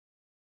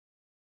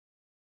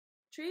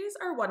Trees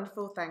are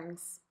wonderful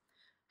things.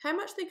 How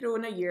much they grow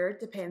in a year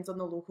depends on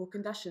the local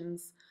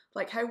conditions,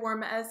 like how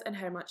warm it is and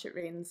how much it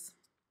rains.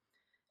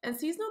 In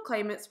seasonal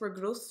climates where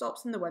growth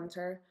stops in the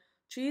winter,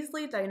 trees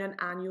lay down an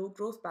annual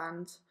growth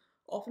band,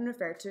 often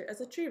referred to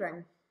as a tree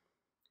ring.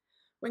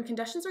 When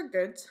conditions are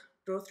good,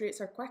 growth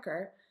rates are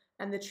quicker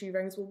and the tree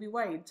rings will be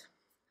wide.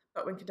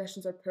 But when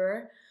conditions are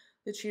poor,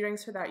 the tree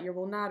rings for that year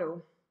will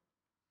narrow.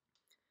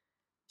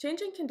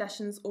 Changing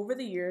conditions over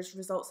the years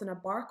results in a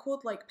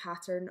barcode-like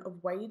pattern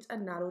of wide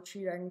and narrow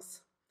tree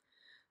rings.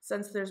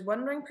 Since there's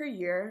one ring per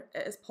year,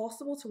 it is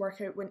possible to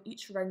work out when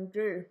each ring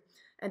grew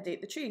and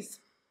date the trees.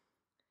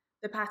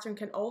 The pattern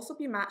can also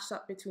be matched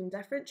up between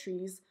different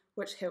trees,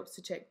 which helps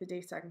to check the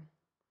dating.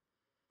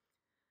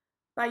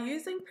 By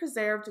using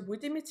preserved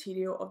woody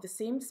material of the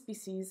same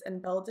species in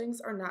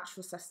buildings or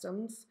natural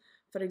systems,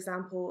 for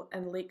example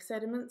in lake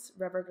sediments,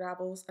 river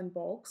gravels and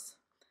bogs,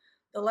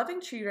 the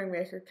living tree ring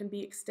record can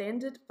be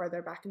extended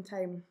further back in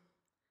time.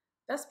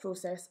 This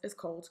process is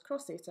called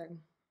cross-dating.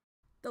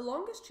 The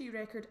longest tree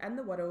record in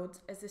the world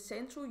is the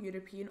Central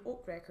European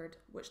Oak Record,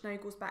 which now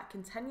goes back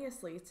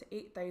continuously to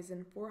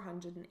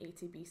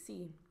 8,480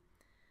 BC.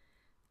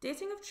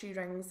 Dating of tree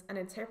rings and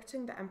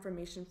interpreting the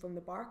information from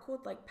the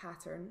barcode-like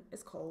pattern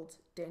is called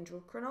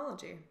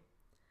Dendrochronology.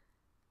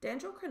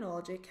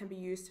 Dendrochronology can be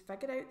used to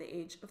figure out the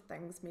age of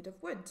things made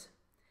of wood.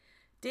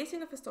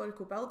 Dating of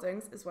historical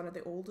buildings is one of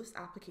the oldest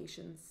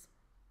applications.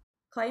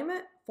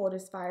 Climate,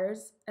 forest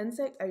fires,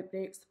 insect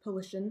outbreaks,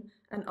 pollution,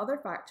 and other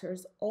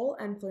factors all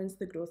influence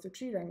the growth of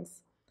tree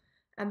rings,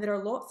 and there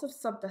are lots of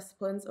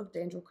subdisciplines of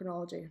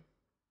dendrochronology.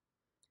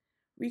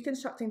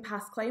 Reconstructing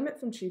past climate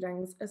from tree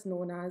rings is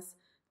known as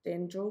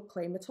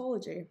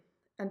dendroclimatology,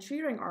 and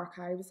tree ring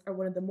archives are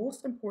one of the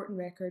most important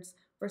records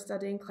for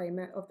studying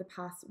climate of the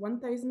past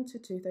 1,000 to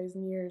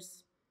 2,000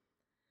 years.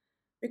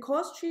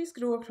 Because trees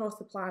grow across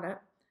the planet,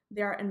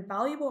 they are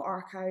invaluable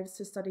archives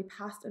to study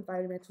past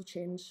environmental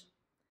change.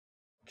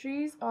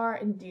 Trees are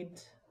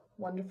indeed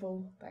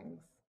wonderful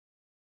things.